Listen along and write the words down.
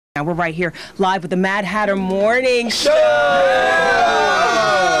Now we're right here live with the Madd Hatta Morning Show.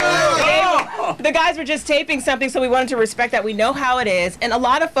 The guys were just taping something, so we wanted to respect that. We know how it is. And a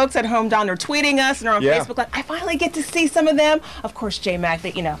lot of folks at home, Don, are tweeting us and are on Facebook like, I finally get to see some of them. Of course,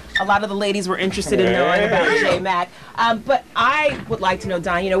 J-Mac, you know, a lot of the ladies were interested in knowing about J-Mac. But I would like to know,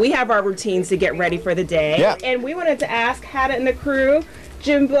 Don, you know, we have our routines to get ready for the day. Yeah. And we wanted to ask Hatta and the crew,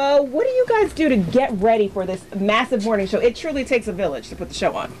 Jimbo, what do you guys do to get ready for this massive morning show? It truly takes a village to put the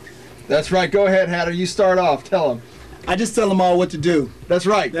show on. That's right. Go ahead, Hatta. You start off. Tell them. I just tell them all what to do. That's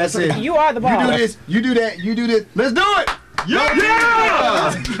right. That's it. You are the boss. You do this. You do that. You do this. Let's do it.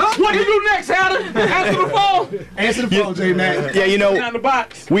 Yeah! What do you do next, Hatta? Answer the phone. Answer the phone, J-Mac. Yeah, you know, Down the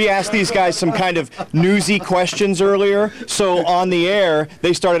box. we asked these guys some kind of newsy questions earlier, so on the air,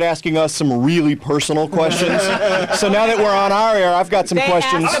 they started asking us some really personal questions. So now that we're on our air, I've got some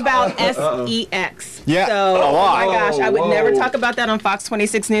questions. They asked about SEX. Yeah, so, a lot. Oh my gosh, I would never talk about that on Fox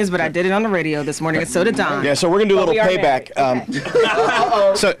 26 News, but I did it on the radio this morning, and so did Don. Yeah, so we're going to do a little payback.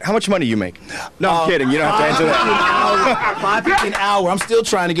 Okay. So how much money do you make? No, I'm kidding. You don't have to answer that. $5.50 an hour. I'm still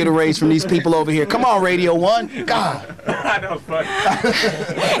trying to get a raise from these people over here. Come on, Radio 1. God. That was funny.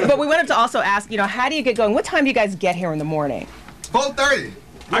 But we wanted to also ask, you know, how do you get going? What time do you guys get here in the morning? 4:30.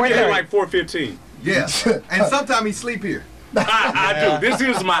 I get here like 4:15. Yes. And sometimes he sleep here. I do. This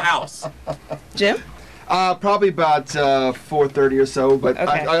is my house. Jim? Probably about 4:30 or so, but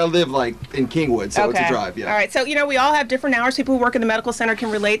Okay. I live like in Kingwood, so it's a drive. Yeah. All right. So, you know, we all have different hours. People who work in the medical center can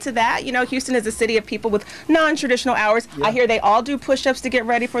relate to that. You know, Houston is a city of people with non-traditional hours. Yeah. I hear they all do push-ups to get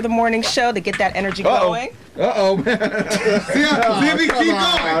ready for the morning show, to get that energy going. See if he keep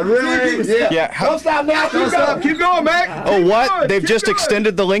going. Really? Yeah. Don't stop now. Don't stop. Keep going, Mac. Oh, what? They've just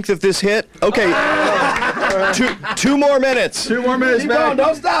extended the length of this hit? Okay. two more minutes. 2 more minutes, Keep going. Mac.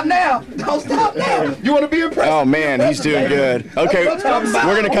 Don't stop now. Don't stop now. You want to be impressed? Oh, man, he's doing good. Okay, we're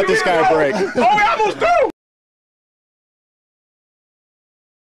going to cut this guy a break. Oh, we almost through.